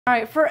All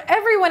right, for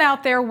everyone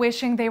out there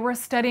wishing they were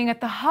studying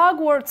at the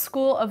Hogwarts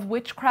School of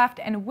Witchcraft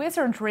and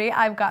Wizardry,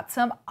 I've got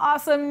some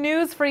awesome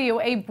news for you.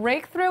 A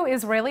breakthrough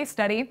Israeli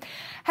study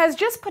has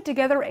just put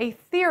together a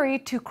theory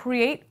to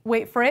create,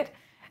 wait for it,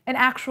 an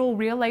actual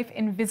real-life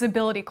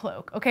invisibility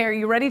cloak. Okay, are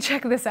you ready?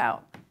 Check this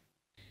out.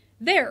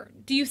 There,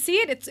 do you see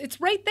it? It's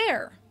right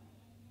there.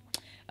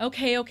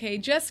 Okay,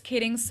 just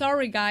kidding.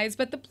 Sorry guys,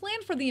 but the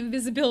plan for the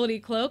invisibility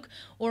cloak,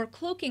 or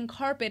cloaking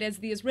carpet as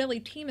the Israeli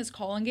team is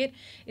calling it,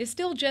 is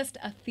still just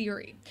a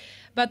theory.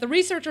 But the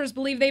researchers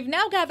believe they've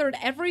now gathered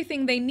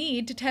everything they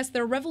need to test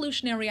their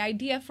revolutionary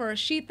idea for a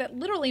sheet that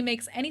literally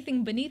makes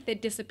anything beneath it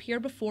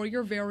disappear before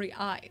your very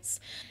eyes.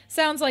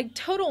 Sounds like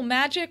total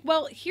magic?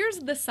 Well, here's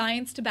the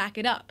science to back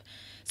it up.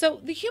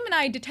 So, the human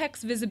eye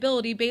detects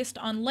visibility based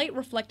on light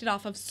reflected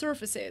off of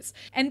surfaces,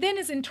 and then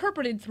is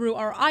interpreted through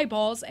our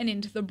eyeballs and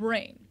into the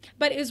brain.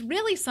 But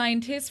Israeli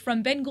scientists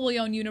from Ben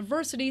Gurion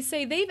University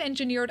say they've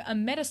engineered a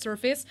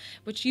metasurface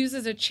which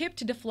uses a chip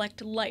to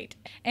deflect light,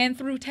 and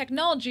through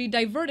technology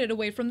divert it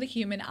away from the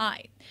human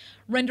eye,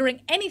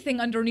 rendering anything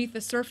underneath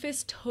the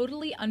surface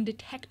totally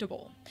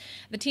undetectable.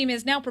 The team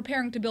is now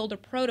preparing to build a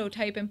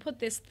prototype and put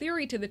this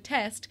theory to the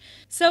test,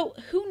 so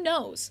who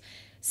knows?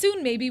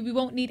 Soon maybe we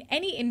won't need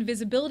any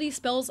invisibility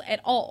spells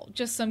at all,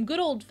 just some good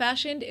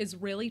old-fashioned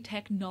Israeli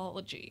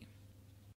technology.